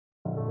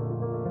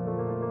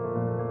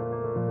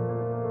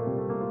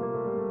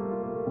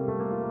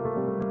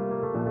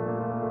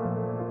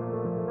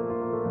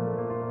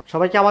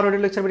সবাইকে আবার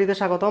audio lecture ভিডিওতে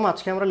স্বাগতম।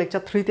 আজকে আমরা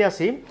লেকচার 3 তে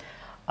আছি।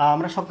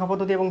 আমরা সংখ্যা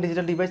পদ্ধতি এবং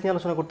ডিজিটাল ডিভাইস নিয়ে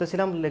আলোচনা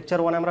করতেছিলাম। লেকচার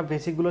 1 আমরা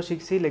বেসিকগুলো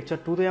শিখছি। লেকচার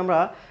 2 তে আমরা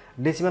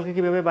ডেসিমালকে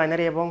কীভাবে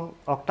বাইনারি এবং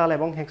অক্টাল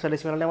এবং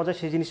হেক্সাডেসিমাল নেওয়া যায়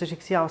সেই জিনিসটা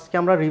শিখছি। আজকে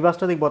আমরা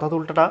রিভার্সটা দেখব, অর্থাৎ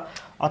উল্টাটা,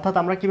 অর্থাৎ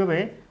আমরা কীভাবে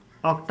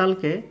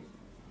অক্টালকে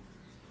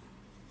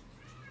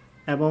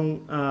এবং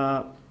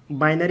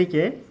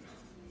বাইনারিকে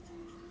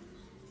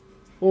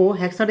ও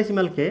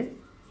হেক্সাডেসিমালকে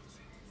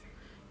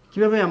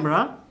কীভাবে আমরা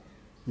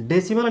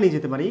ডেসিমালে নিয়ে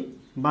যেতে পারি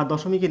বা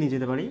দশমিকে নিয়ে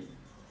যেতে পারি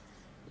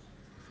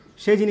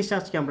সেই জিনিসটা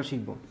আজকে আমরা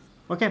শিখব।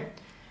 ওকে,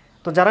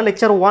 তো যারা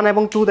লেকচার 1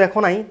 এবং 2 দেখো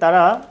নাই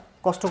তারা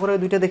কষ্ট করে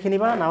দুইটা দেখে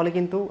নিবা, নাহলে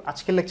কিন্তু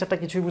আজকের লেকচারটা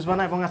কিছুই বুঝবা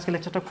না এবং আজকের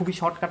লেকচারটা খুবই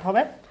শর্টকাট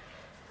হবে।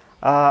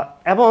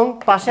 এবং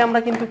পাশে আমরা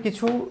কিন্তু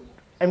কিছু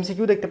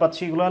এমসিকিউ দেখতে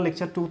পাচ্ছি, এগুলো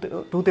লেকচার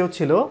 2তেও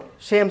ছিল।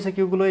 সেই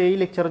এমসিকিউগুলো এই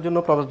লেকচারের জন্য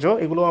প্রযোজ্য,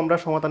 এগুলো আমরা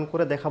সমাধান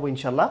করে দেখাবো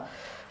ইনশাল্লাহ।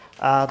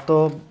 তো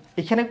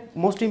এখানে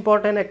মোস্ট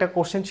ইম্পর্ট্যান্ট একটা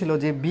কোশ্চেন ছিল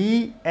যে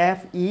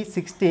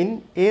BFE16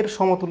 এর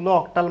সমতুল্য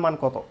অক্টাল মান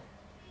কত।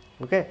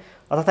 ওকে,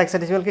 অর্থাৎ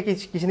হেক্সাডেসিমালকে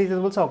কিসে নিতে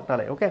বলছে?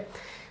 অক্টালে। ওকে,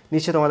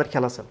 নিশ্চয়ই তোমাদের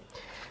খেয়াল আছে।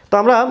 তো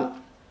আমরা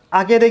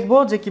আগে দেখব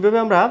যে কীভাবে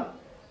আমরা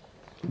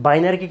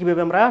বাইনারিকে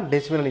কীভাবে আমরা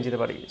ডেসিমালে নিয়ে যেতে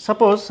পারি।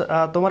 সাপোজ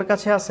তোমার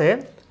কাছে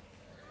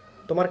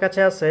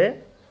আছে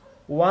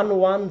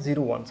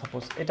 1101,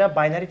 সাপোজ এটা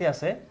বাইনারিতে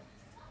আছে।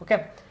 ওকে,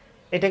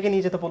 এটাকে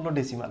নিয়ে যেতে বললো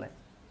ডেসিমালে,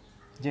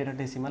 যে এটা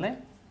ডেসিমালে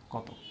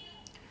কত।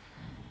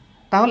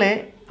 তাহলে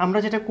আমরা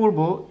যেটা করব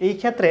এই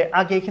ক্ষেত্রে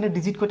আগে এখানে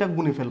ডিজিট কয়টা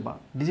গুনে ফেলবা।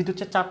 ডিজিট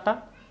হচ্ছে 4টা।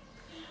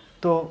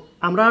 তো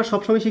আমরা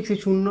সবসময় শিখছি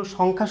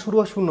সংখ্যা শুরু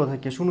হয়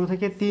শূন্য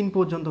থেকে 3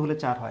 পর্যন্ত হলে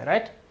 4 হয়,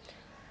 রাইট?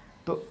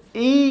 তো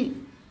এই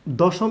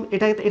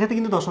এটাতে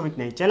কিন্তু দশমিক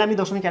নেই, চাইলে আমি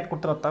দশমিক অ্যাড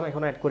করতে পারতাম,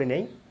 এখন অ্যাড করি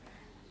নেই।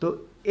 তো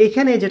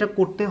এখানে যেটা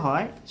করতে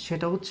হয়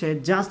সেটা হচ্ছে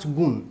জাস্ট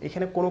গুণ,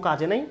 এখানে কোনো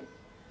কাজে নেই।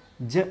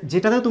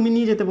 যেটাতে তুমি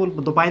নিয়ে যেতে বলবো,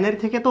 তো বাইনারি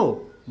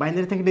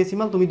থেকে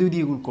ডেসিমাল তুমি 2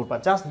 দিয়ে গুণ করবা,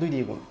 জাস্ট 2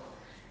 দিয়ে গুণ।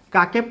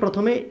 কাকে?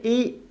 প্রথমে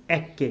এই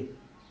 1কে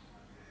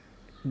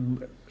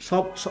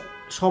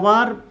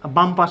সবার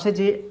বাম পাশে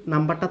যে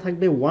নাম্বারটা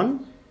থাকবে 1,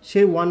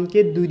 সেই 1কে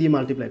 2 দিয়ে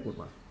মাল্টিপ্লাই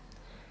করবা।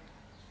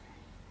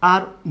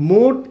 আর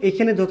মোট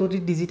এখানে যতটি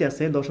ডিজিট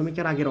আছে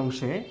দশমিকের আগের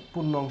অংশে,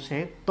 পূর্ণ অংশে,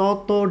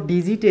 তত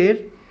ডিজিটের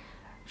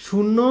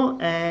 0,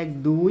 1,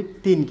 2,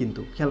 3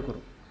 কিন্তু খেয়াল করো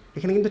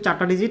এখানে কিন্তু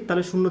 4টা ডিজিট,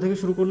 তাহলে 0 থেকে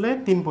শুরু করলে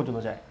 3 পর্যন্ত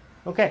যায়।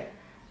 ওকে,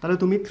 তাহলে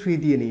তুমি 3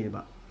 দিয়ে নিয়ে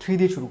যাবা, 3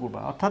 দিয়ে শুরু করবা,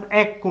 অর্থাৎ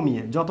 1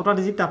 কমিয়ে যতটা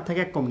ডিজিট তার থেকে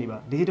 1 কম নিবা।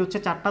 ডিজিট হচ্ছে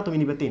 4টা, তুমি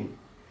নিবে 3,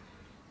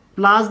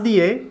 প্লাস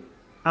দিয়ে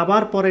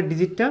আবার পরের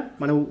ডিজিটটা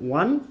মানে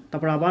 1,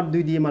 তারপর আবার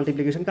 2 দিয়ে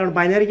মাল্টিপ্লিকেশন, কারণ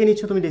বাইনারিকে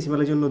নিচ্ছ তুমি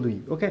ডেসিমালের জন্য 2।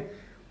 ওকে,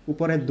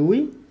 উপরে 2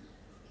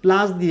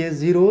 প্লাস দিয়ে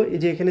 0, এই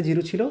যে এখানে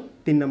 0 ছিল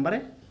 3 নম্বরে,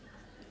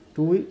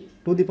 2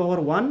 টু দি পাওয়ার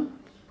 1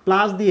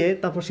 প্লাস দিয়ে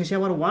তারপর শেষে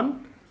আবার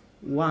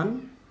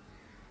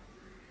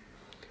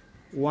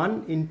 1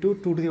 ইন্টু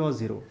 2 টু দি পাওয়ার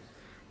 0।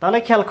 তাহলে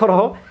খেয়াল করো,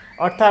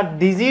 অর্থাৎ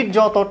ডিজিট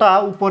যতটা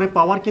উপরে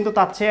পাওয়ার কিন্তু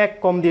তার চেয়ে 1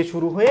 কম দিয়ে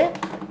শুরু হয়ে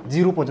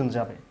 0 পর্যন্ত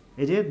যাবে।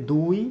 এই যে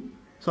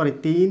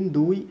 3,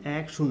 2,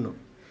 1, 0।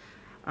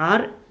 আর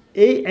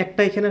এই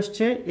একটা এখানে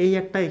আসছে, এই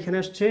একটা এখানে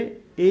আসছে,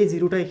 এই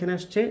 0টা এখানে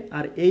আসছে,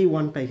 আর এই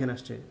 1টা এখানে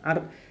আসছে। আর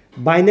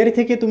বাইনারি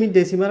থেকে তুমি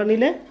ডেসিমাল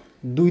নিলে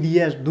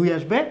 2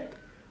 আসবে।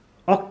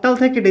 অক্টাল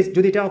থেকে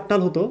যদি এটা অক্টাল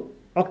হতো,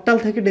 অক্টাল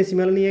থেকে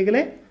ডেসিমাল নিয়ে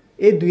গেলে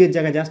এই 2 এর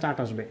জায়গায় জাস্ট 8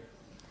 আসবে।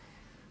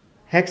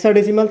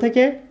 হেক্সাডেসিমাল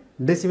থেকে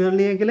ডেসিমাল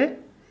নিয়ে গেলে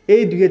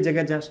এই 2 এর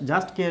জায়গায়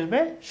জাস্ট কি আসবে?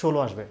 16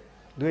 আসবে।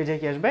 2 এর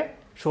জায়গায় কি আসবে?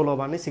 16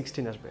 মানে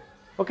 16 আসবে।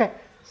 ওকে,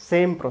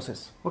 সেম প্রসেস।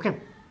 ওকে,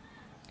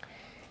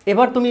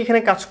 এবার তুমি এখানে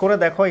কাজ করে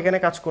দেখো, এখানে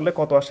কাজ করলে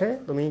কত আসে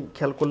তুমি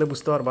খেয়াল করলে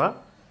বুঝতে পারবা।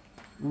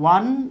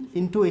 1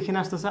 ইন্টু এখানে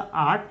আসতেছে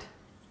 8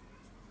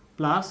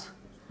 প্লাস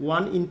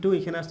 1 ইন্টু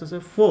এখানে আসতেছে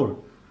 4,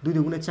 2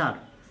 দুগুণে 4,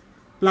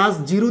 প্লাস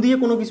 0 দিয়ে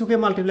কোনো কিছুকে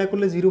মাল্টিপ্লাই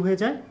করলে 0 হয়ে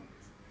যায়,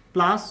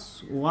 প্লাস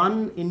 1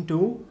 ইন্টু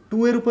 2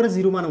 এর উপরে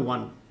 0 মানে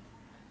 1,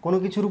 কোনো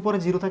কিছুর উপরে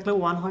 0 থাকলে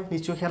 1 হয়,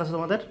 নিশ্চয়ই খেয়াল আছে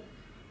তোমাদের।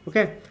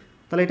 ওকে,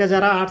 তাহলে এটা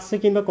যারা আর্টসে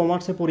কিংবা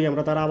কমার্সে পড়ি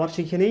আমরা, তারা আবার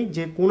শিখে নেই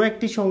যে কোনো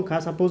একটি সংখ্যা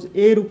সাপোজ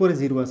এর উপরে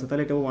 0 আছে,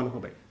 তাহলে এটাও 1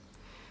 হবে।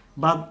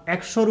 বা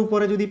 100-র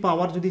উপরে যদি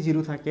পাওয়ার যদি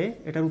 0 থাকে,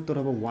 এটার উত্তর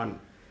হবে 1।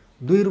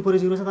 2 এর উপরে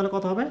 0 আছে, তাহলে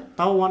কত হবে?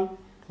 তাও 1।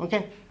 ওকে,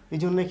 এই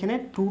জন্য এখানে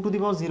 2 টু দি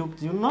পাওয়ার 0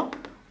 জন্য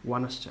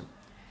 1 আসছে।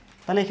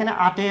 তাহলে এখানে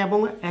 8 এবং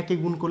 1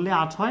 গুণ করলে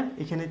 8 হয়,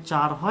 এখানে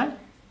 4 হয়,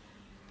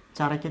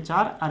 4 একে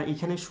 4, আর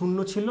এখানে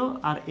 0 ছিল,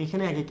 আর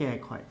এখানে 1 একে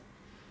 1 হয়,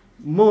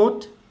 মোট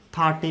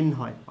 13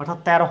 হয়, অর্থাৎ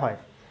 13 হয়।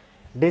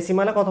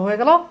 ডেসিমালে কত হয়ে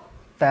গেল?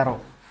 13।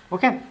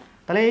 ওকে,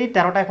 তাহলে এই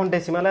 13টা এখন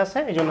ডেসিমালে আছে,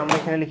 এই জন্য আমরা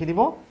এখানে লিখে দিব,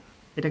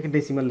 এটাকে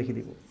ডেসিমাল লিখে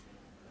দিব।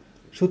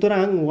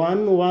 সুতরাং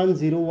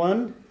 1101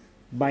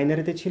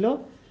 বাইনারিতে ছিল,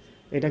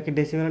 এটাকে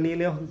ডেসিমালে নিয়ে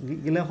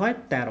গেলে হয়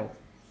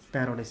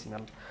 13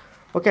 ডেসিমাল।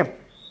 ওকে,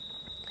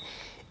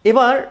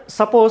 এবার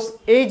সাপোজ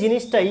এই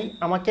জিনিসটাই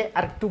আমাকে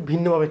আরেকটু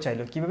ভিন্নভাবে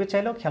চাইলো। কীভাবে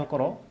চাইলো খেয়াল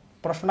করো,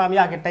 প্রশ্নটা আমি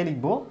আগেরটাই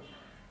লিখবো।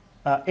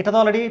 এটা তো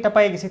অলরেডি এটা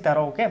পেয়ে গেছি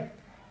 13। ওকে,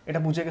 এটা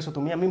বুঝে গেছো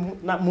তুমি, আমি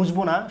না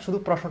মুছবো না, শুধু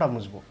প্রশ্নটা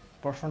মুছবো,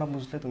 প্রশ্নটা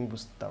বুঝলে তুমি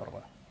বুঝতে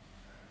পারবা।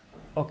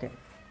 ওকে,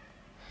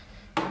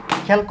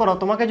 খেয়াল করো,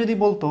 তোমাকে যদি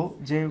বলতো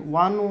যে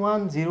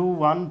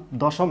 1101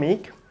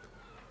 দশমিক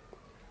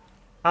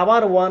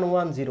আবার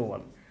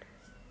 1101,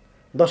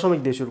 দশমিক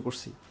দিয়ে শুরু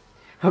করছি।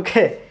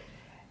 ওকে,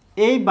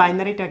 এই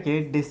বাইনারিটাকে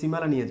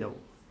ডেসিমালে নিয়ে যাও।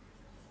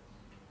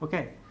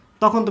 ওকে,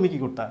 তখন তুমি কি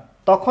করতা?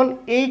 তখন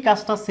এই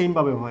কাজটা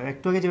সেমভাবে হয়,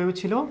 একটু আগে যেভাবে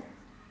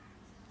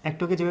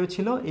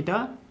ছিল এটা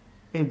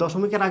এই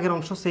দশমিকের আগের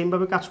অংশ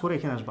সেমভাবে কাজ করে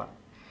এখানে আসবা।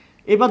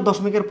 এবার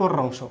দশমিকের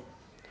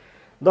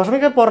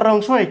পরের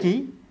অংশ একই,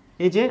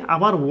 এই যে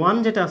আবার 1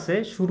 যেটা আছে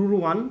শুরুর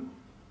 1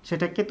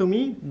 সেটাকে তুমি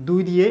 2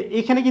 দিয়ে,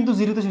 এখানে কিন্তু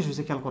 0-তে শেষ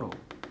হয়েছে, খেয়াল করো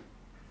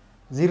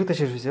 0-তে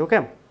শেষ হয়েছে। ওকে,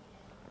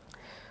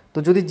 তো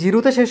যদি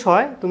 0-তে শেষ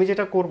হয় তুমি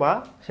যেটা করবা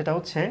সেটা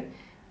হচ্ছে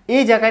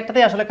এই জায়গাটাতে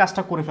আসলে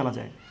কাজটা করে ফেলা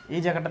যায়,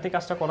 এই জায়গাটাতে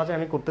কাজটা করা যায়,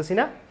 আমি করতেছি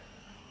না,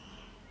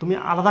 তুমি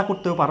আলাদা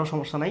করতেও পারো,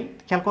 সমস্যা নাই।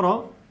 খেয়াল করো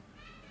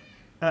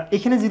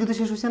এখানে 0-তে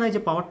শেষ হয়েছে না, এই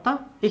যে পাওয়ারটা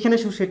এখানে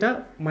সেটা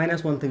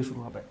 -1 থেকে শুরু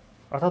হবে,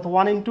 অর্থাৎ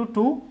 1 ×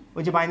 2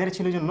 ওই যে বাইনারি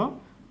ছিল জন্য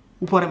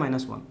উপরে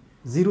 -1,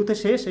 0-তে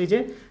শেষ, এই যে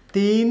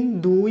 3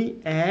 2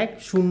 1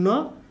 0,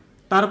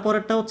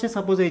 তারপরেরটা হচ্ছে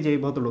সাপোজ এই যে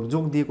ভদ্রলোক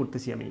যোগ দিয়ে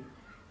করতেছি আমি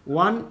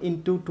 1 ×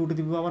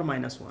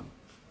 2⁻1।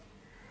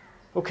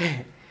 ওকে,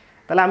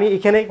 তাহলে আমি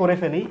এখানেই করে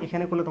ফেলি,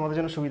 এখানে করলে তোমাদের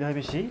জন্য সুবিধা হয়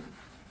বেশি,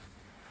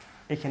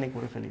 এখানে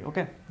করে ফেলি।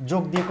 ওকে,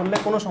 যোগ দিয়ে করলে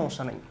কোনো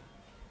সমস্যা নেই।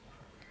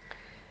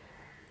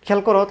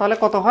 খেয়াল করো তাহলে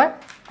কত হয়,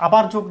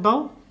 আবার যোগ দাও,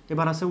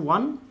 এবার আছে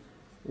 1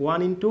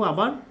 ×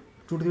 আবার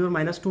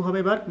 2⁻2 হবে,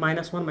 এবার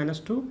 -1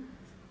 -2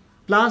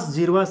 প্লাস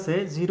 0 আছে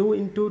 0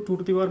 ×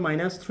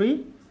 2⁻3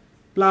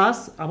 প্লাস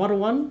আবার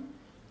 1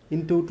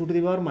 ×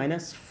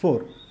 2⁻4।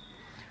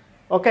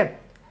 ওকে,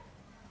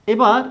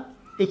 এবার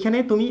এখানে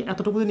তুমি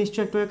এতটুকুতে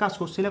নিশ্চয়ই একটু কাজ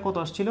করছিলে, কত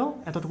আসছিল,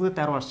 এতটুকুতে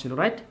 13 আসছিল,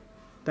 রাইট?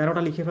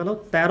 13টা লিখে ফেলো,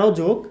 13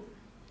 যোগ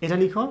এটা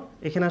লিখো,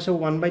 এখানে আসে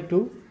 1/2,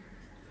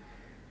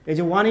 এই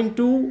যে 1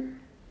 ×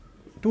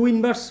 2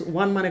 ইনভার্স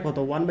 1 মানে কত,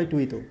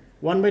 1/2ই তো,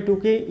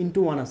 1/2কে ×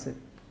 1 আছে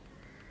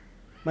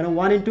মানে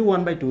 1 ×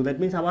 1/2, দ্যাট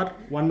মিনস আবার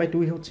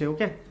 1/2ই হচ্ছে।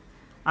 ওকে,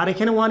 আর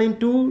এখানে 1 ×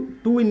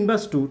 2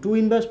 ইনভার্স 2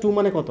 ইনভার্স 2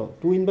 মানে কত,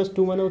 2 ইনভার্স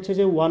 2 মানে হচ্ছে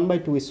যে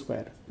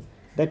 1/2²,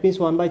 দ্যাট মিনস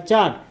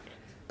 1/4,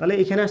 তাহলে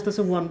এখানে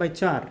আসতেছে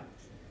 1/4,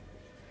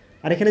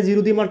 আর এখানে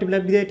 0 দিয়ে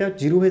মাল্টিপ্লাই দিয়ে এটা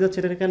 0 হয়ে যাচ্ছে,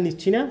 এটাকে আর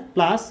নিচ্ছি না,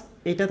 প্লাস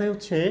এটাতে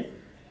হচ্ছে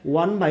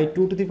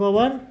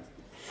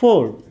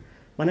 1/2⁴,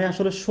 মানে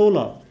আসলে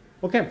 16।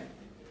 ওকে,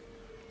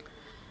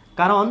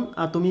 কারণ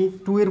তুমি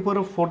 2 এর উপরে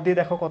 4 দিয়ে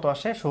দেখো কত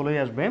আসে, 16ই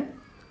আসবে।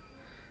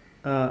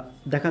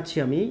 দেখাচ্ছি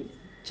আমি,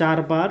 4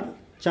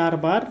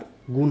 বার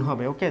গুণ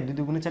হবে। ওকে,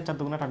 2 × 4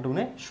 4 × 8 8 ×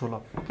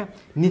 16। ওকে,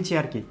 নিচে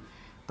আর কি,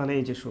 তাহলে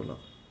এই যে 16।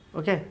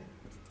 ওকে,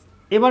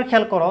 এবার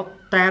খেয়াল করো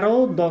 13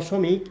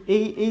 দশমিক,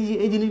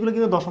 এই জিনিসগুলো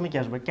কিন্তু দশমিকে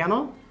আসবে, কেন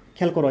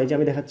খেয়াল করো, এই যে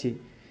আমি দেখাচ্ছি,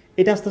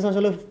 এটা আসতেছে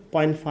আসলে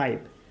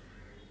 0.5,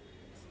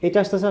 এটা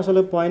আসতেছে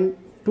আসলে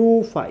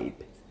 0.25,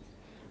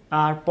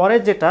 আর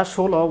পরের যেটা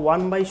 16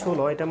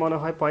 1/16, এটা মনে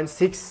হয়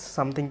 0.6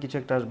 সামথিং কিছু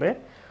একটা আসবে,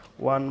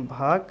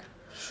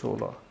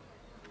 1/16,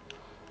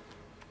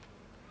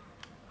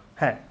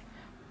 হ্যাঁ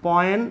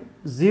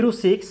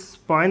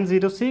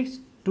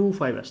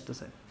 0.0625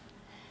 আসতেছে।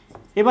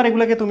 এবার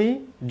এগুলোকে তুমি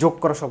যোগ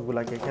করো,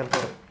 সবগুলাকে খেয়াল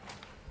করো,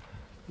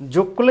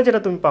 যোগ করলে যেটা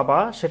তুমি পাবা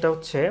সেটা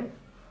হচ্ছে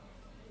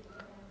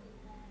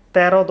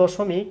 13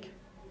 দশমিক,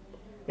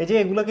 এই যে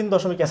এগুলো কিন্তু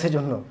দশমিক আছে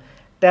জন্য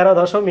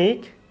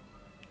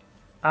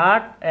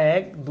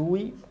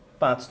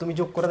 13.8125, তুমি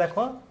যোগ করে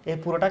দেখো, এই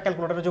পুরোটা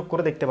ক্যালকুলেটরে যোগ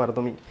করে দেখতে পারো,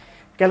 তুমি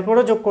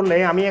ক্যালকুলেটর যোগ করলে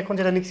আমি এখন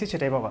যেটা লিখছি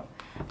সেটাই পাবা।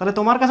 তাহলে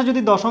তোমার কাছে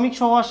যদি দশমিক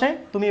সহ আসে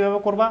তুমি এভাবে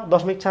করবা,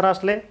 দশমিক ছাড়া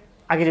আসলে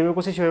আগে যেভাবে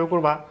করছি সেভাবে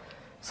করবা।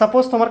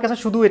 সাপোজ তোমার কাছে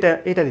শুধু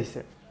এটা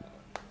দিছে,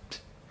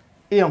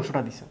 এই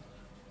অংশটা দিছে,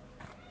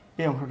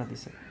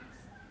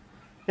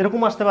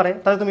 এরকম আসতে পারে,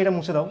 তাহলে তুমি এটা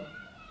মুছে দাও,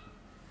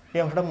 এই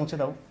অংশটা মুছে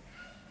দাও,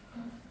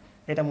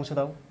 এটা মুছে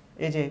দাও,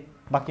 এই যে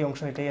বাকি অংশ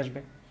এটাই আসবে,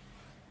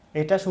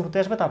 এটা শুরুতে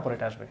আসবে, তারপর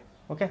এটা আসবে।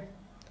 ওকে,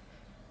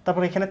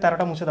 তারপর এখানে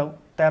 13টা মুছে দাও,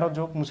 13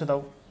 যোগ মুছে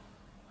দাও,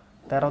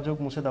 13 যোগ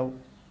মুছে দাও,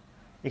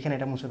 এখানে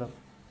এটা মুছে দাও,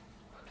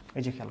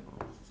 এই যে খেয়াল করো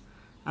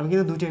আমি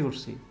কিন্তু দুইটাই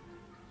করছি।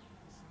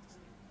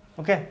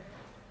 ওকে,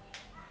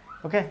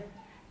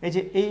 এই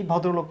যে এই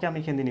ভদ্রলোককে আমি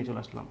এখানে নিয়ে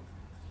চলে আসলাম,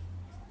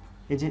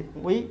 এই যে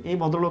এই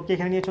ভদ্রলোককে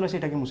এখানে নিয়ে চলে আসে,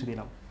 এটাকে মুছে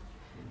দিলাম,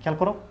 খেয়াল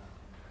করো।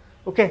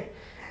 ওকে,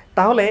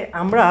 তাহলে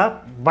আমরা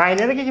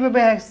বাইনারিকে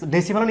কীভাবে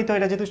ডেসিমাল নিতে হয়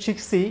এটা যেহেতু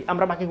শিখছি,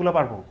 আমরা বাকিগুলো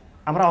পারবো।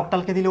 আমরা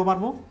অক্টালকে দিলেও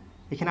পারবো,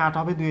 এখানে 8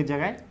 হবে 2 এর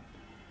জায়গায়,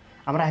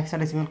 আমরা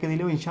হেক্সাডেসিমালকে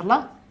দিলেও ইনশাল্লাহ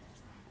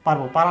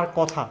পারবো, পারার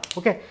কথা।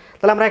 ওকে,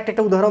 তাহলে আমরা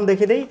একটা উদাহরণ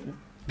দেখে দিই,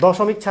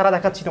 দশমিক ছাড়া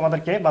দেখাচ্ছি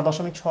তোমাদেরকে, বা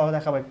দশমিক সহ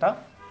দেখাবো একটা।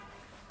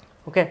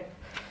 ওকে,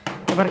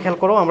 এবার খেয়াল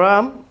করো, আমরা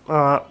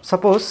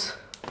সাপোজ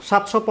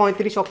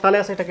 735 অক্টালে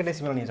আছে, এটাকে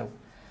ডেসিমাল নিয়ে যাও।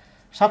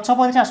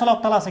 735 আসলে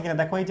অক্টাল আছে কিনা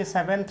দেখো, এই যে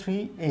 7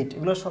 3 8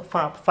 এগুলো সব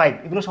 5,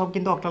 এগুলো সব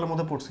কিন্তু অক্টালের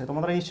মধ্যে পড়ছে,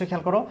 তোমরা নিশ্চয়ই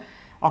খেয়াল করো।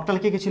 অক্টাল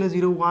কে ছিল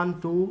 0 1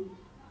 2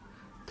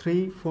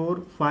 3 4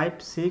 5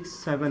 6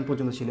 7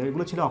 পর্যন্ত ছিল,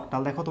 এগুলো ছিল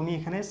অক্টাল। দেখো তুমি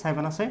এখানে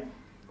 7 আছে,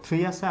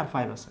 3 আছে, আর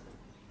 5 আছে,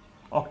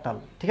 অক্টাল,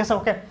 ঠিক আছে।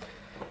 ওকে,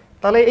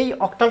 তাহলে এই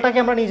অক্টালটাকে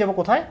আমরা নিয়ে যাব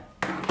কোথায়,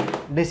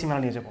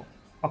 ডেসিমালে নিয়ে যাব,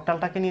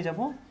 অক্টালটাকে নিয়ে যাব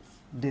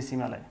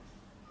ডেসিমালে।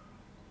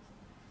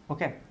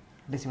 ওকে,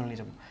 ডেসিমালে নিয়ে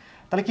যাব,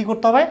 তাহলে কি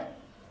করতে হবে,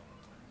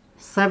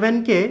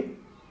 7কে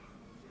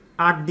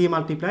 8 দিয়ে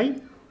মাল্টিপ্লাই,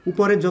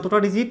 উপরের যতটা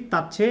ডিজিট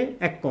তার চেয়ে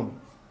 1 কম,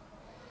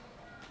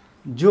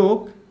 যোগ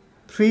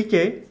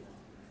 3কে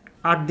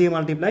 8 দিয়ে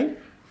মাল্টিপ্লাই,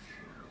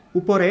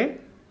 উপরে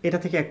এটা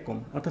থেকে 1 কম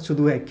অর্থাৎ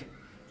শুধু 1,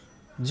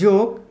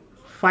 যোগ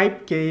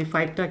 5কে, এই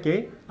 5টাকে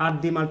 8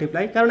 দিয়ে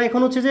মাল্টিপ্লাই, কারণ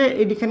এখন হচ্ছে যে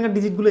এখানকার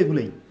ডিজিটগুলো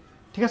এগুলোই,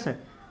 ঠিক আছে,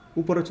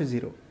 উপরে হচ্ছে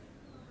 0।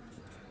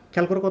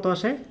 খেয়াল করে কত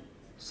আসে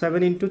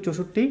 7 ×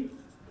 64,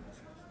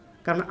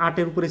 কারণ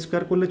 8-এর উপরে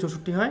স্কোয়ার করলে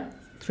 64 হয়,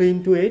 3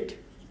 × 8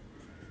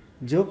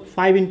 যোগ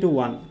 5 ×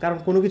 1, কারণ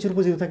কোনো কিছুর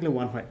উপর 0 থাকলে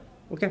 1 হয়।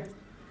 ওকে,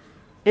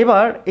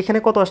 এবার এখানে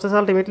কত আসতেছে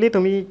আলটিমেটলি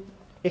তুমি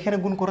এখানে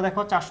গুণ করে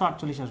দেখো,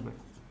 448 আসবে,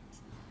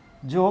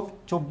 যোগ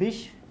 24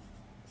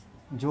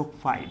 যোগ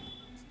 5,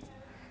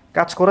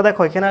 কাজ করে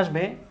দেখো এখানে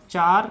আসবে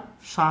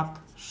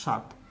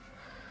 477।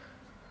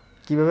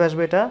 কীভাবে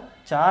আসবে এটা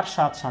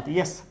 477?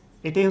 ইয়েস,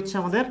 এটাই হচ্ছে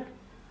আমাদের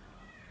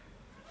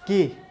কি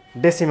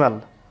ডেসিমাল।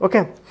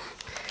 ওকে,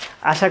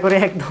 আশা করি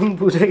একদম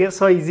বুঝে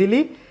গেছো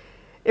ইজিলি।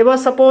 এবার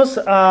সাপোজ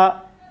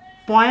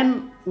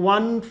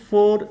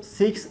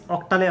 0.146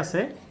 অক্টালে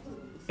আছে,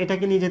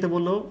 এটাকে নিয়ে যেতে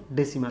বললো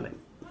ডেসিমালে।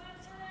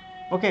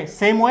 ওকে,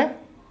 সেম ওয়ে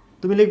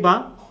তুমি লিখবা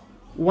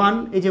 1,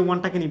 এই যে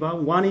 1টাকে নিবা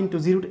 1 ×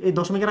 0, এই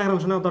দশমিকের আগের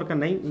অংশ নেওয়ার দরকার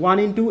নাই, 1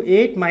 ×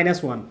 8 -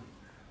 1।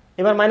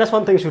 এবার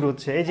 -1 থেকে শুরু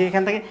হচ্ছে, এই যে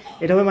এখান থেকে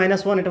এটা হবে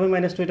 -1, এটা হবে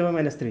 -2, এটা হবে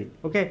 -3।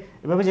 ওকে,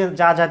 এভাবে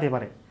যা যেতে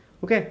পারে।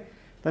 ওকে,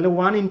 তাহলে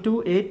 1 ×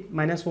 8 -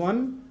 1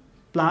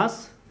 প্লাস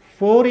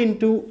 4 ×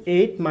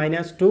 8 -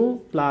 2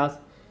 প্লাস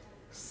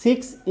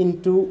 6 ×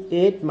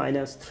 8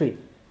 - 3।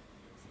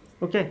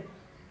 ওকে,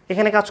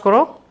 এখানে কাজ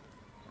করো,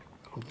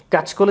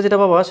 কাজ করলে যেটা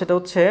পাবা সেটা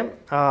হচ্ছে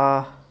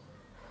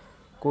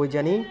কই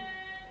জানি,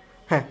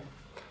 হ্যাঁ,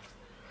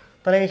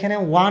 তাহলে এখানে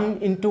 1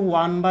 ×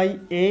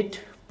 1/8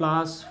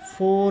 প্লাস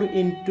 4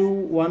 ×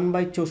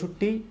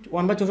 1/64।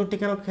 1/64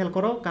 কেন খেয়াল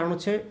করো, কারণ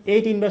হচ্ছে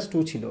 8 ইনভার্স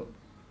 2 ছিল,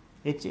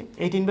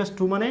 8 ইনভার্স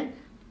 2 মানে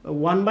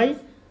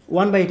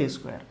 1/8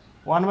 স্কোয়ার,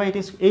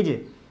 1/8, এই যে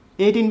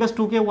 8 ইনভার্স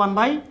 2কে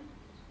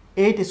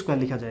 1/8 স্কোয়ার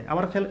লেখা যায়।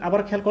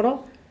 আবার খেয়াল করো,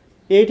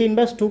 8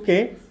 ইনভার্স 2কে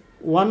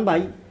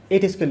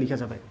 1/8 স্কোয়ার লেখা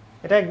যাবে,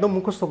 এটা একদম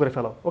মুখস্থ করে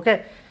ফেলো। ওকে,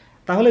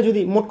 তাহলে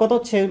যদি মোট কত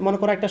হচ্ছে, মনে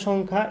করো একটা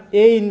সংখ্যা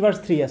a ইনভার্স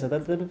 3 আছে,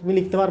 তাহলে তুমি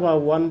লিখতে পারবা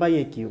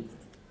 1/a³।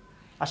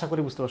 আশা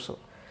করি বুঝতে পারছো।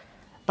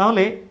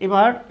 তাহলে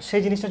এবার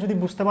সেই জিনিসটা যদি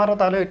বুঝতে পারো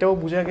তাহলে এটাও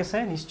বুঝে গেছে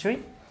নিশ্চয়ই।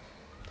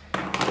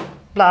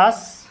 প্লাস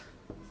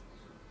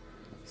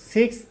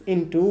 6 ×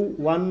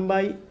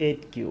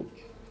 1/8³,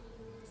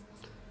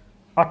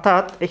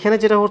 অর্থাৎ এখানে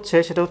যেটা হচ্ছে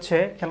সেটা হচ্ছে,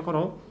 খেয়াল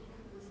করো,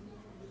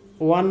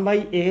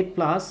 1/8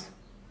 প্লাস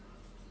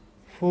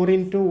 4 ×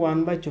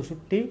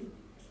 1/64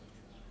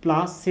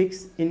 প্লাস 6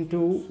 ×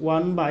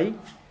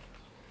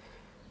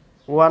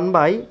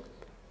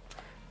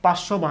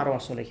 1/512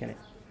 আসলে এখানে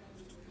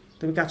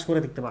তুমি কাজ করে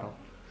দেখতে পারো।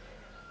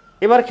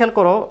 এবার খেয়াল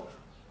করো,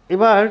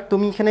 এবার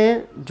তুমি এখানে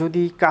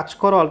যদি কাজ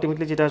করো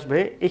আলটিমেটলি যেটা আসবে,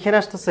 এখানে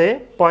আসতেছে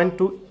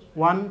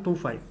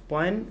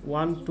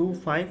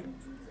 0.125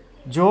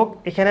 যোগ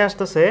এখানে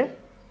আসতেছে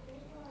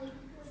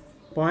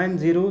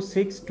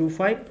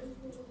 0.0625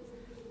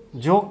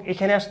 যোগ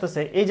এখানে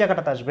আসতেছে, এই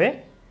জায়গাটাতে আসবে।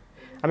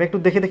 আমি একটু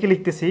দেখে দেখে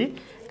লিখতেছি,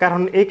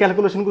 কারণ এই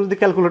ক্যালকুলেশনগুলো যদি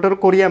ক্যালকুলেটর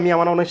করি আমি,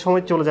 আমার অনেক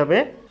সময় চলে যাবে।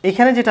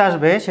 এখানে যেটা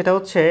আসবে সেটা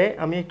হচ্ছে,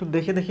 আমি একটু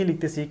দেখে দেখে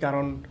লিখতেছি,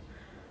 কারণ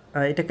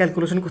এটা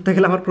ক্যালকুলেশন করতে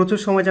গেলে আমার প্রচুর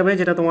সময় যাবে,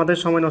 যেটা তোমাদের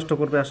সময় নষ্ট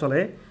করবে আসলে।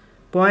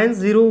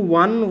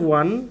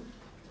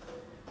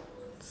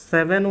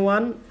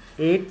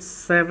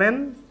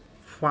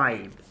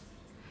 0.0117185।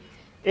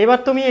 এবার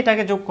তুমি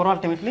এটাকে যোগ করো,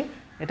 আলটিমেটলি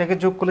এটাকে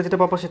যোগ করলে যেটা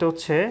পাবো সেটা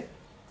হচ্ছে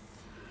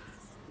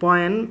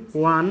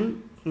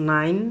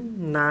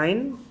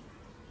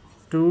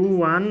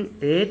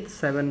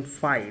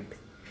 0.1992185।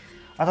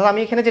 অর্থাৎ আমি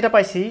এখানে যেটা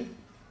পাইছি,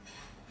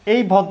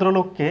 এই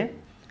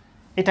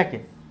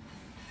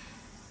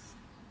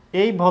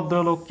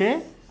ভদ্রলোককে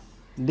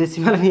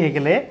ডেসিমালে নিয়ে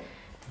গেলে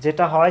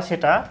যেটা হয়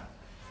সেটা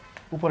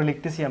উপরে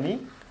লিখতেছি, আমি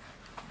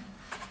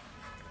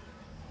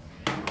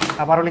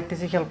আবারও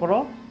লিখতেছি, খেয়াল করো,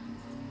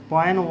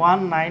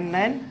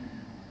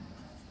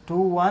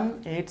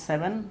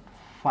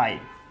 0.1992185।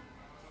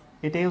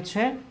 এটাই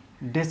হচ্ছে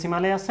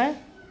ডেসিমালে আছে।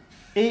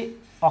 এই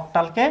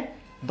অক্টালকে,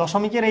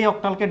 দশমিকের এই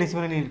অক্টালকে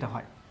ডেসিমালে নিয়ে নিতে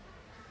হয়।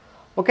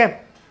 ওকে,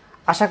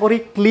 আশা করি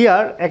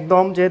ক্লিয়ার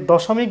একদম, যে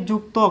দশমিক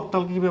যুক্ত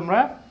অক্টালকে কীভাবে আমরা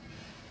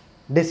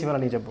ডেসিমালে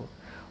নিয়ে যাব।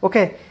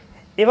 ওকে,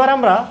 এবার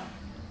আমরা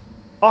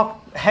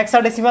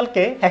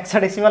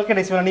হেক্সাডেসিমালকে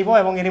ডেসিমালে নিব,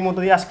 এবং এর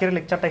মধ্যে দিয়ে আজকের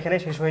লেকচারটা এখানে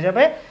শেষ হয়ে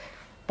যাবে।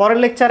 পরের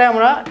লেকচারে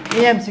আমরা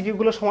এই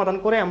এমসিকিউগুলো সমাধান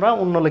করে আমরা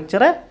অন্য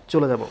লেকচারে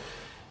চলে যাব।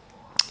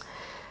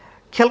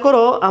 খেয়াল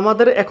করো,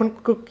 আমাদের এখন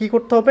কি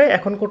করতে হবে,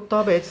 এখন করতে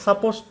হবে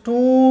সাপোজ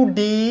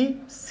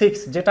 2d6,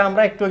 যেটা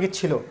আমরা একটু আগে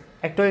ছিল,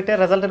 একটু এটা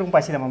রেজাল্ট এরকম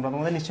পাইছিলাম আমরা,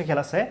 তোমাদের নিশ্চয়ই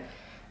খেয়াল আছে।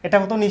 এটা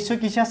হতো নিশ্চয়ই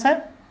কিসে আছে,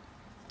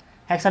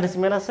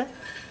 হেক্সাডেসিমাল আছে।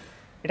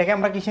 এটাকে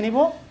আমরা কিসে নিব,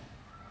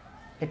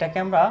 এটাকে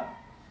আমরা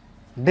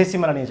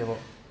ডেসিমালে নিয়ে যাব।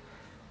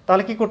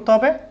 তাহলে কি করতে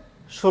হবে,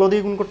 16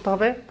 দিয়ে গুণ করতে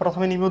হবে।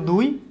 প্রথমে নিব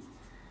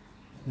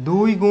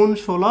 2 গুণ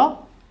 16,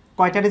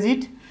 কয়টা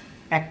ডিজিট,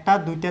 একটা,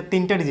 দুইটা,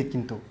 তিনটা ডিজিট,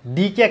 কিন্তু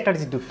ডিকে একটা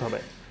ডিজিট ধরতে হবে।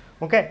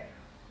 ওকে,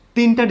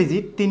 তিনটা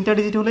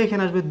ডিজিট হলে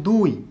এখানে আসবে 2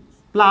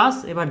 প্লাস,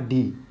 এবার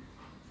ডি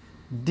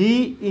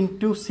 ×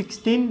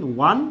 16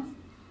 1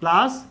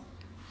 প্লাস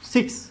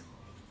 6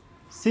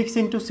 6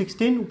 ইন্টু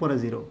 16 উপরে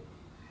 0।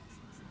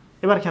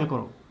 এবার খেয়াল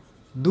করো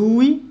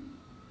 2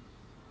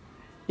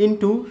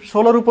 ইন্টু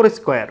 16 উপরে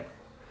স্কোয়ার,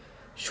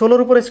 16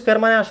 উপরে স্কোয়ার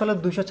মানে আসলে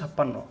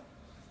 256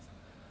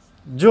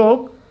 যোগ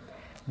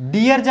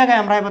ডি এর জায়গায়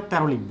আমরা এবার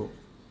 13 লিখব,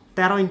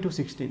 13 ইন্টু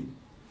 16।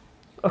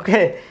 ওকে,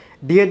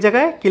 ডি এর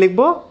জায়গায় কি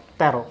লিখবো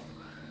 13,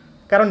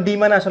 কারণ ডি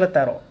মানে আসলে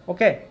 13।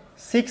 ওকে,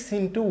 6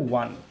 ইন্টু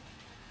 1,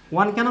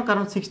 1 কেন,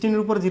 কারণ 16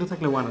 এর উপরে 0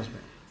 থাকলে 1 আসবে।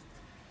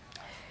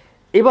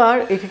 এবার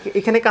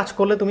এখানে কাজ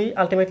করলে তুমি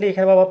আলটিমেটলি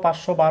এখানে পাবা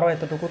 512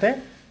 এতটুকুতে,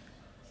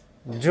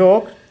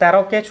 যোগ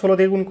 13কে 16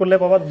 দিয়ে গুণ করলে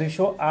পাবা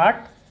 208,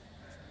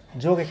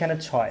 যোগ এখানে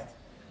 6,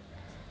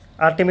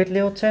 আলটিমেটলি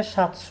হচ্ছে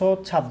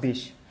 726।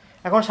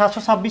 এখন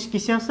 726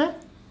 কিসে আছে,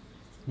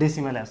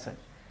 ডেসিমালে আছে,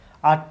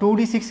 আর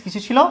 2d6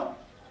 কিসে ছিল,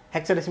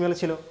 হেক্সাডেসিমালে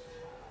ছিল।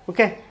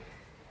 ওকে,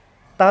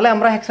 তাহলে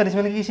আমরা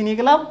হেক্সাডেসিমালে কিসে নিয়ে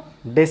গেলাম,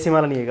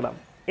 ডেসিমালে নিয়ে গেলাম।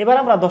 এবার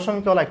আমরা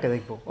দশমিকওয়ালা একটা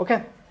দেখব। ওকে,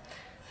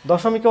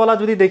 দশমিকওয়ালা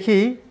যদি দেখি,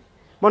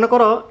 মনে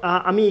করো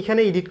আমি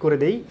এখানে এডিট করে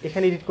দেই,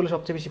 এখানে এডিট করলে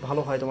সবচেয়ে বেশি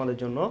ভালো হয় তোমাদের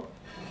জন্য।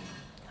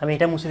 আমি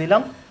এটা মুছে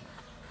দিলাম,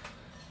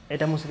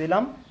 এটা মুছে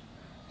দিলাম,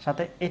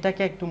 সাথে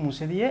এটাকে একটু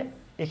মুছে দিয়ে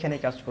এখানে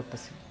কাজ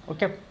করতেছি।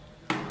 ওকে,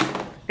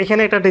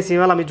 এখানে একটা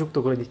ডেসিমাল আমি যুক্ত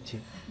করে দিচ্ছি,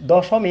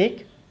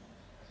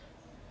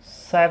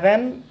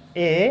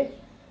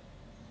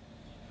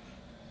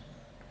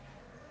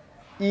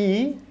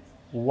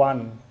 0.7AE1,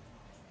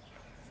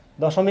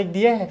 দশমিক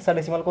দিয়ে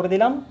হেক্সাডেসিমাল করে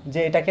দিলাম যে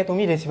এটাকে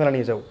তুমি ডেসিমালে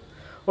নিয়ে যাও।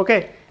 ওকে,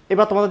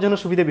 এবার তোমাদের জন্য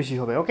সুবিধা বেশি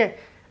হবে। ওকে,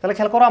 তাহলে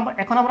খেয়াল করো,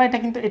 এখন আমরা এটা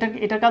কিন্তু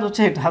এটার কাজ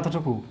হচ্ছে এটা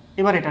এতটুকু,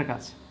 এবার এটার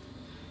কাজ,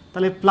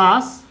 তাহলে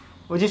প্লাস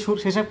ওই যে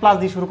শেষে প্লাস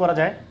দিয়ে শুরু করা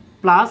যায়,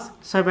 প্লাস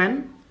 7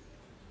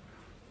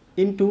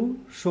 ইন্টু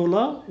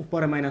 16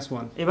 উপরে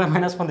 -1, এবার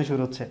 -1 দিয়ে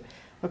শুরু হচ্ছে।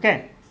 ওকে,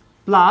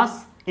 প্লাস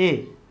এ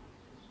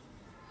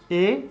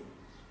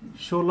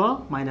 16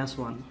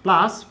 -1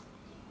 প্লাস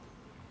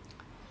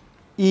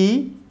ই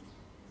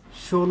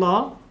 16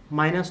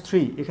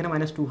 -3, এখানে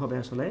 -2 হবে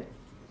আসলে,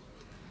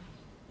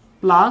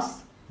 প্লাস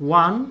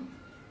 1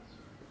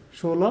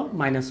 16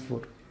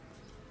 -4।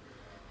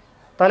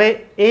 তাহলে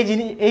এই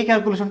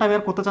ক্যালকুলেশনটা আমি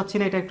আর করতে চাচ্ছি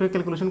না, এটা একটু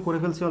ক্যালকুলেশন করে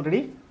ফেলছি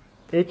অলরেডি।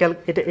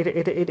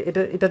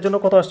 এটার জন্য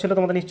কত আসছিল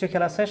তোমাদের নিশ্চয়ই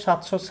খেয়াল আছে,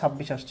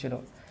 726 আসছিল।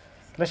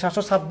 তাহলে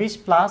 726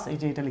 প্লাস এই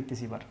যে এটা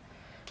লিখতেছি এবার,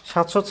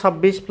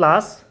 726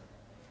 প্লাস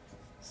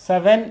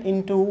 7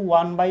 ইন্টু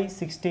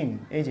 1/16,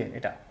 এই যে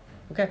এটা।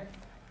 ওকে,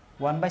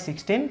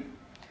 1/16।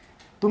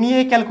 তুমি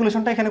এই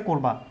ক্যালকুলেশনটা এখানে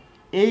করবা,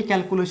 এই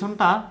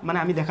ক্যালকুলেশনটা মানে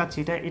আমি দেখাচ্ছি,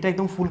 এটা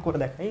একদম ফুল করে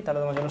দেখাই, তাহলে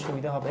তোমার জন্য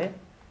সুবিধা হবে।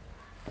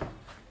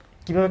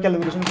 কীভাবে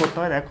ক্যালকুলেশন করতে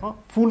হয় দেখো,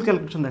 ফুল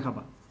ক্যালকুলেশন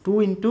দেখাবা। 2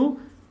 ইন্টু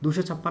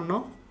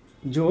 256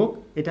 যোগ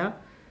এটা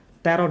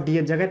 13, ডি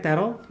এর জায়গায়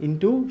 13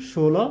 ইন্টু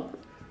 16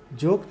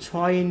 যোগ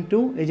 6 ইন্টু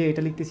এই যে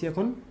এটা লিখতেছি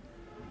এখন,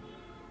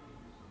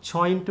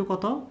 6 ইন্টু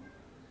কত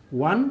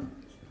 1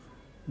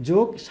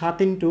 যোগ 7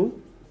 ইন্টু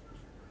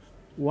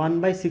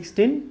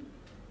 1/16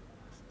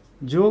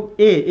 যোগ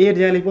এর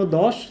জায়গায় লিখবো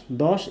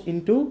 10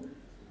 ইন্টু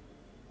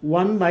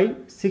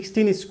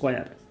 1/16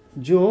 স্কোয়ার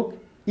যোগ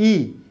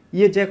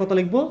এর জায়গায় কত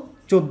লিখবো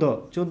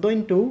 14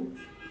 ইন্টু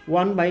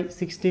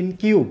 1/16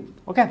 কিউব।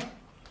 ওকে,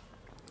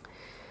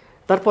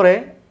 তারপরে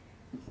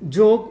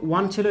যোগ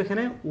 1 ছিল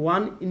এখানে,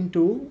 1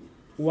 ইন্টু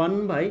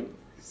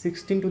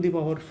 1/16 টু দি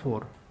পাওয়ার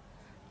 4।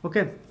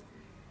 ওকে,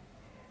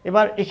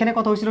 এবার এখানে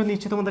কত হয়েছিল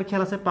নিশ্চয়ই তোমাদের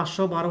খেয়াল আছে,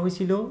 512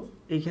 হয়েছিল,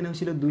 এইখানে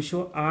হয়েছিল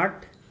 208,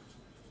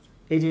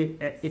 এই যে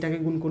এটাকে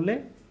গুণ করলে,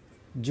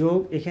 যোগ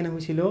এখানে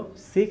হয়েছিল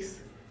 6,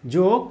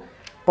 যোগ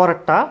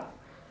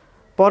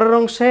পরের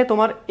অংশে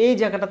তোমার এই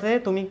জায়গাটাতে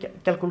তুমি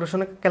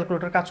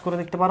ক্যালকুলেটর কাজ করে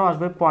দেখতে পারো,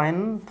 আসবে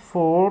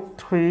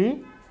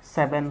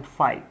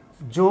 0.4375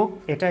 যোগ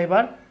এটা,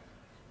 এবার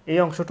এই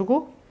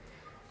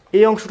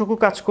অংশটুকু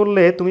কাজ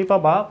করলে তুমি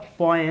পাবা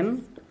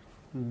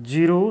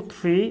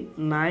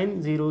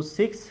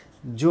 0.03906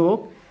 যোগ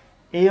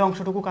এই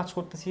অংশটুকু কাজ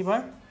করতেছি,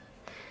 এবার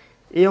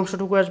এই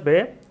অংশটুকু আসবে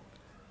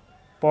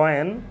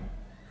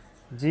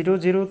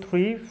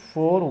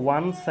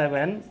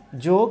 0.003417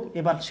 যোগ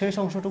এবার শেষ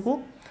অংশটুকু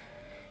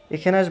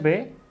এখানে আসবে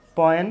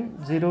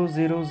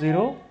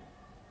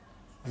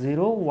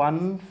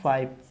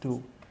 0.000152।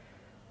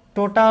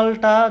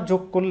 টোটালটা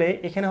যোগ করলে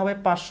এখানে হবে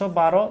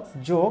 512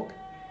 যোগ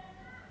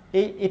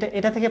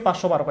এটা থেকে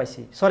 512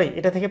 পাইছি, সরি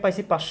এটা থেকে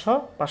পাইছি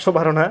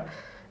 512 না,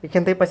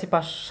 এখান থেকে পাইছি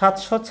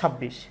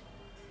 726,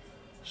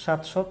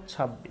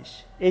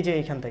 এই যে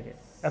এখান থেকে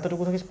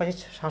এতটুকু থেকে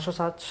পাইছি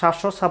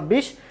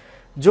 726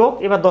 যোগ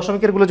এবার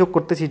দশমিকের গুলো যোগ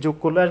করতেছি, যোগ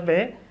করলে আসবে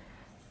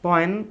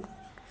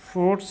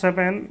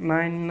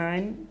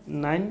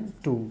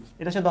 0.479992,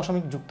 এটা হচ্ছে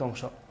দশমিক যুক্ত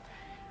অংশ।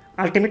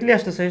 আলটিমেটলি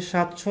আসতেছে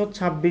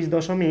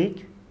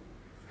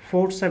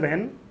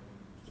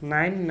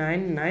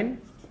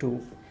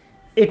 726.479992,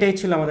 এটাই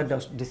ছিল আমাদের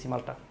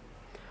ডেসিমালটা।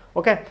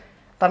 ওকে,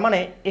 তার মানে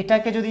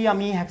এটাকে যদি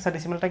আমি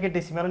হেক্সাডেসিমালটাকে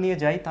ডেসিমালে নিয়ে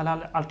যাই,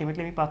 তাহলে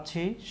আলটিমেটলি আমি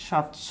পাচ্ছি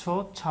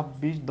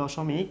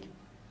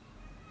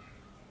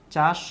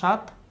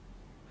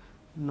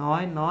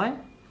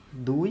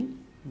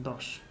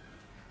 726.47999210।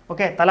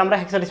 ওকে, তাহলে আমরা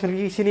হেক্সাডেসিমাল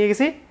কিসে নিয়ে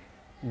গেছি,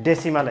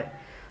 ডেসিমালে।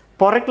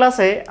 পরের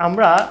ক্লাসে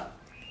আমরা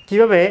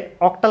কীভাবে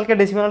অক্টালকে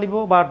ডেসিমাল নিব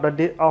বা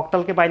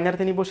অক্টালকে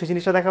বাইনারিতে নিব সেই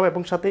জিনিসটা দেখাবো,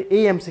 এবং সাথে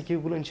এই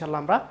এমসিকিউগুলো ইনশাল্লাহ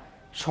আমরা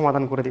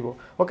সমাধান করে দিব।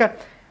 ওকে,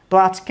 তো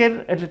আজকের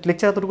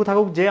লেকচার এতটুকু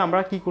থাকুক যে আমরা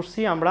কি করছি,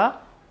 আমরা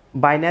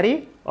বাইনারি,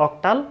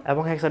 অক্টাল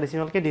এবং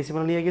হেক্সাডেসিমালকে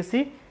ডেসিমাল নিয়ে গেছি।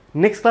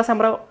 নেক্সট ক্লাসে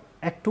আমরা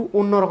একটু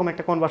অন্যরকম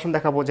একটা কনভার্সন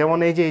দেখাবো, যেমন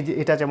এই যে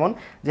এটা যেমন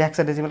যে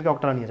হেক্সাডেসিমালকে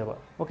অক্টালে নিয়ে যাবো।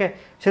 ওকে,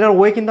 সেটার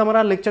ওয়ে কিন্তু আমরা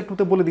লেকচার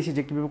 2তে বলে দিছি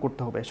যে কীভাবে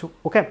করতে হবে।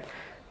 ওকে,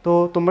 তো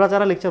তোমরা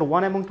যারা লেকচার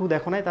 1 এবং 2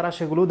 দেখো নাই তারা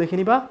সেগুলোও দেখে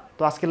নিবা।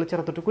 তো আজকের লেকচার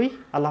এতটুকুই।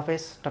 আল্লাহ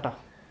হাফেজ, টাটা।